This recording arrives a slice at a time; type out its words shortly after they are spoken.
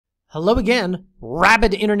Hello again,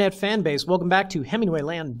 rabid internet fan base. Welcome back to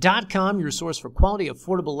HemingwayLand.com, your source for quality,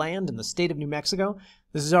 affordable land in the state of New Mexico.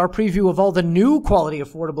 This is our preview of all the new quality,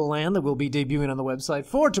 affordable land that will be debuting on the website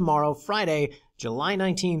for tomorrow, Friday, July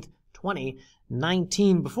 19th,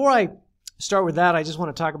 2019. Before I start with that, I just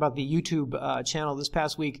want to talk about the YouTube channel this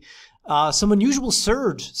past week. Some unusual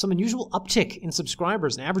surge, some unusual uptick in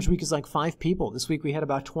subscribers. An average week is like 5 people. This week we had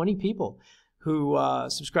about 20 people who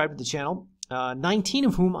subscribed to the channel. 19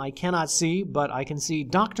 of whom I cannot see, but I can see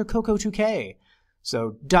Dr. Coco 2K.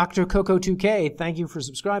 So, Dr. Coco 2K, thank you for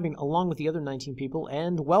subscribing, along with the other 19 people,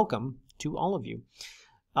 and welcome to all of you.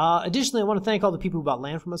 Additionally, I want to thank all the people who bought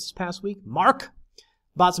land from us this past week. Mark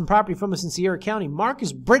bought some property from us in Sierra County. Mark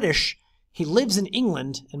is British. He lives in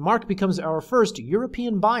England, and Mark becomes our first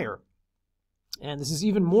European buyer. And this is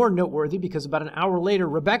even more noteworthy because about an hour later,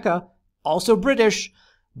 Rebecca, also British,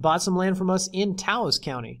 bought some land from us in Taos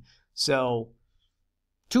County. So,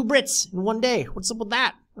 2 Brits in one day. What's up with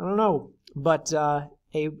that? I don't know. But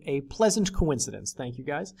a pleasant coincidence. Thank you,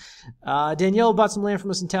 guys. Danielle bought some land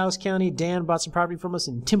from us in Taos County. Dan bought some property from us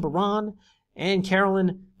in Timberon. And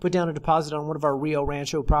Carolyn put down a deposit on one of our Rio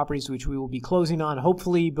Rancho properties, which we will be closing on,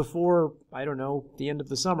 hopefully before, I don't know, the end of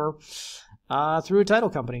the summer, through a title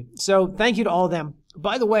company. So, thank you to all of them.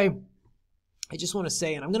 By the way, I just want to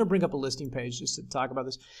say, and I'm going to bring up a listing page just to talk about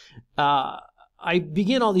this. I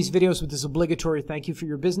begin all these videos with this obligatory thank you for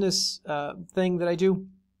your business thing that I do.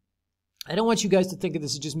 I don't want you guys to think of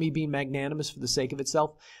this as just me being magnanimous for the sake of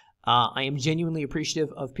itself. I am genuinely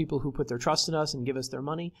appreciative of people who put their trust in us and give us their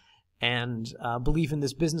money and believe in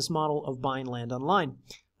this business model of buying land online.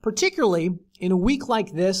 Particularly in a week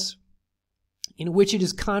like this, in which it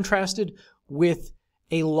is contrasted with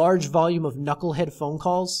a large volume of knucklehead phone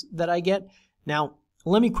calls that I get. Now,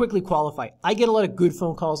 let me quickly qualify. I get a lot of good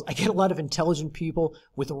phone calls. I get a lot of intelligent people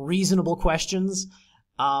with reasonable questions.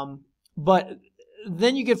 But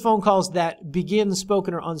then you get phone calls that begin,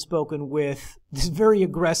 spoken or unspoken, with this very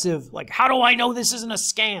aggressive, like, how do I know this isn't a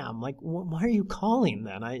scam? Like, why are you calling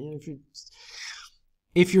then?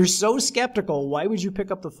 If you're so skeptical, why would you pick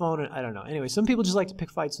up the phone? And I don't know. Anyway, some people just like to pick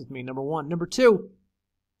fights with me, number one. Number two,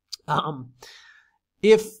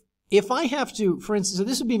 if I have to, for instance, so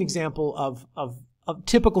this would be an example of a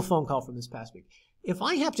typical phone call from this past week. If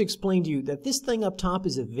I have to explain to you that this thing up top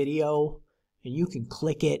is a video and you can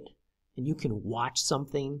click it and you can watch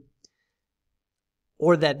something,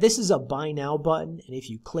 or that this is a buy now button and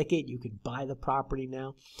if you click it you can buy the property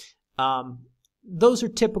now, those are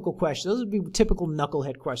typical questions. Those would be typical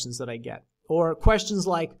knucklehead questions that I get. Or questions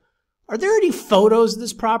like, are there any photos of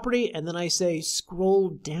this property? And then I say, scroll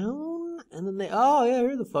down. And then they, oh, yeah,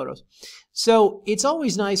 here are the photos. So it's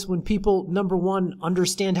always nice when people, number one,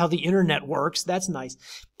 understand how the internet works. That's nice.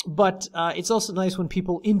 But it's also nice when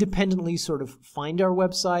people independently sort of find our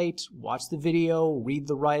website, watch the video, read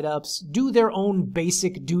the write-ups, do their own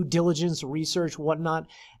basic due diligence, research, whatnot,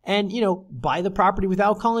 and, you know, buy the property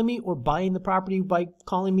without calling me or buying the property by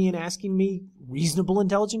calling me and asking me reasonable,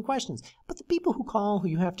 intelligent questions. But the people who call, who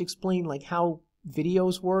you have to explain, like, how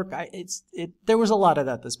videos work, there was a lot of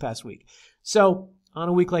that this past week. So on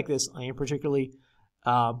a week like this, I am particularly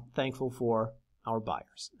thankful for our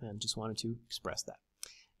buyers and just wanted to express that.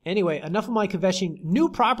 Anyway, enough of my kvetching. New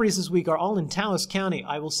properties this week are all in Taos County.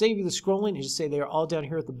 I will save you the scrolling and just say they are all down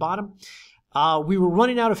here at the bottom. We were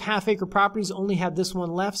running out of half-acre properties, only had this one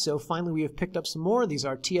left, so finally we have picked up some more. These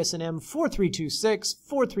are TSNM 4326,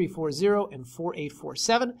 4340, and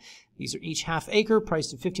 4847. These are each half-acre,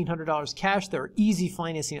 priced at $1,500 cash. There are easy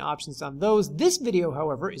financing options on those. This video,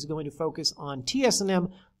 however, is going to focus on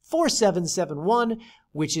TSNM 4771,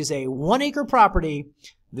 which is a 1-acre property.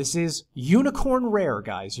 This is unicorn rare,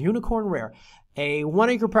 guys, unicorn rare. A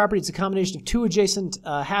 1-acre property, it's a combination of 2 adjacent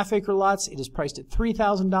half-acre lots. It is priced at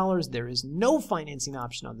 $3,000. There is no financing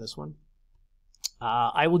option on this one.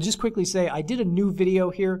 I will just quickly say I did a new video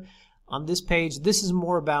here on this page. This is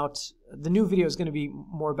more about, the new video is going to be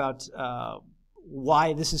more about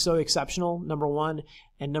why this is so exceptional, number one,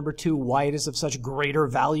 and number two, why it is of such greater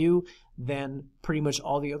value than pretty much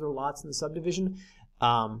all the other lots in the subdivision.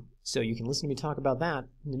 So you can listen to me talk about that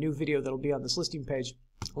in the new video that'll be on this listing page.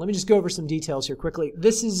 Let me just go over some details here quickly.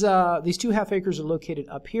 This is these 2 half-acres are located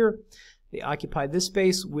up here. They occupy this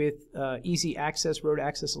space with easy access, road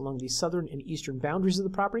access along the southern and eastern boundaries of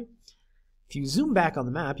the property. If you zoom back on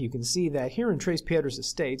the map, you can see that here in Tres Piedras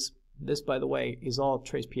Estates, this, by the way, is all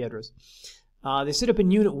Tres Piedras. They sit up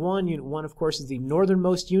in Unit 1. Unit 1, of course, is the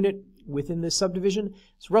northernmost unit within this subdivision.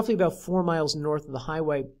 It's roughly about 4 miles north of the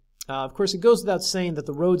highway. Of course, it goes without saying that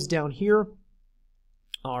the roads down here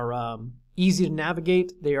are easy to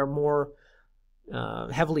navigate. They are more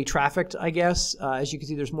heavily trafficked, I guess. As you can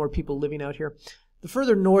see, there's more people living out here. The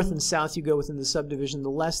further north and south you go within the subdivision, the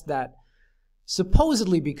less that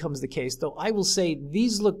supposedly becomes the case, though I will say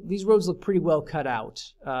these roads look pretty well cut out.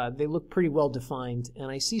 They look pretty well defined, and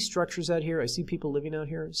I see structures out here. I see people living out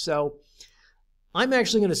here. So I'm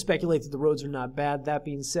actually going to speculate that the roads are not bad. That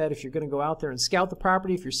being said, if you're going to go out there and scout the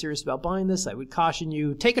property, if you're serious about buying this, I would caution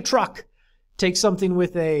you, take a truck. Take something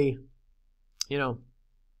with a, you know,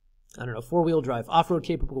 I don't know, four-wheel drive, off-road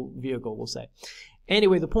capable vehicle, we'll say.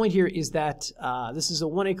 Anyway, the point here is that this is a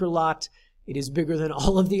 1 acre lot. It is bigger than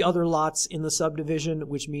all of the other lots in the subdivision,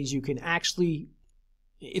 which means you can actually,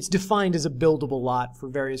 it's defined as a buildable lot for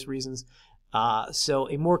various reasons. So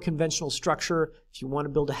a more conventional structure, if you want to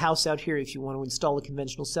build a house out here, if you want to install a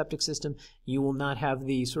conventional septic system, you will not have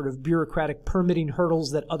the sort of bureaucratic permitting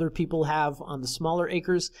hurdles that other people have on the smaller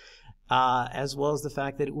acres, as well as the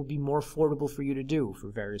fact that it will be more affordable for you to do for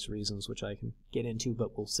various reasons, which I can get into,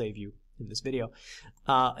 but will save you in this video.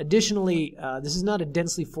 Additionally, this is not a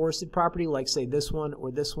densely forested property like, say, this one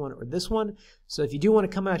or this one or this one. So if you do want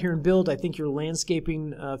to come out here and build, I think your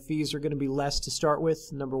landscaping fees are going to be less to start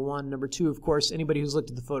with, number one. Number two, of course, anybody who's looked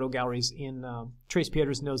at the photo galleries in Tres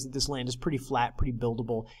Piedras knows that this land is pretty flat, pretty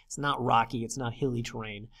buildable. It's not rocky. It's not hilly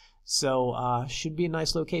terrain. So should be a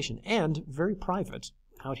nice location and very private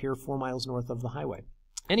out here 4 miles north of the highway.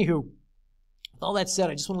 Anywho, with all that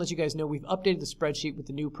said, I just want to let you guys know we've updated the spreadsheet with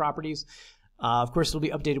the new properties. Of course, it'll be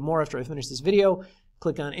updated more after I finish this video.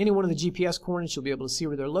 Click on any one of the GPS coordinates, you'll be able to see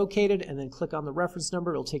where they're located, and then click on the reference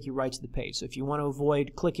number. It'll take you right to the page. So if you want to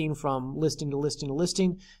avoid clicking from listing to listing to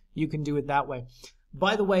listing, you can do it that way.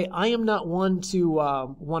 By the way, I am not one to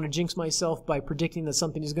want to jinx myself by predicting that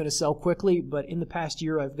something is going to sell quickly, but in the past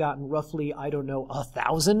year I've gotten roughly, I don't know,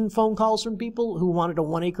 1,000 phone calls from people who wanted a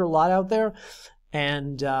 1 acre lot out there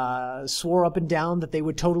and swore up and down that they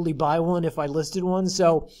would totally buy one if I listed one.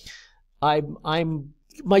 So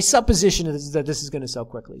my supposition is that this is going to sell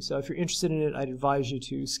quickly. So if you're interested in it, I'd advise you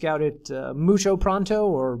to scout it mucho pronto,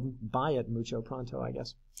 or buy it mucho pronto, I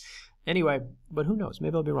guess. Anyway, but who knows?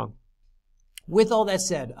 Maybe I'll be wrong. With all that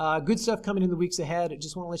said, good stuff coming in the weeks ahead. I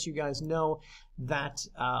just want to let you guys know that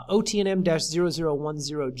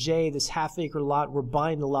OTNM-0010J, this half-acre lot, we're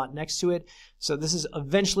buying the lot next to it. So this is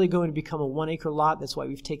eventually going to become a 1 acre lot. That's why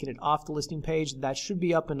we've taken it off the listing page. That should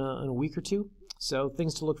be up in a week or two. So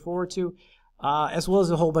things to look forward to, as well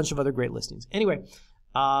as a whole bunch of other great listings. Anyway,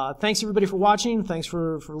 thanks everybody for watching. Thanks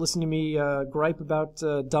for listening to me gripe about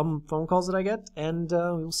dumb phone calls that I get. And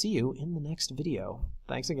we'll see you in the next video.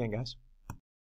 Thanks again, guys.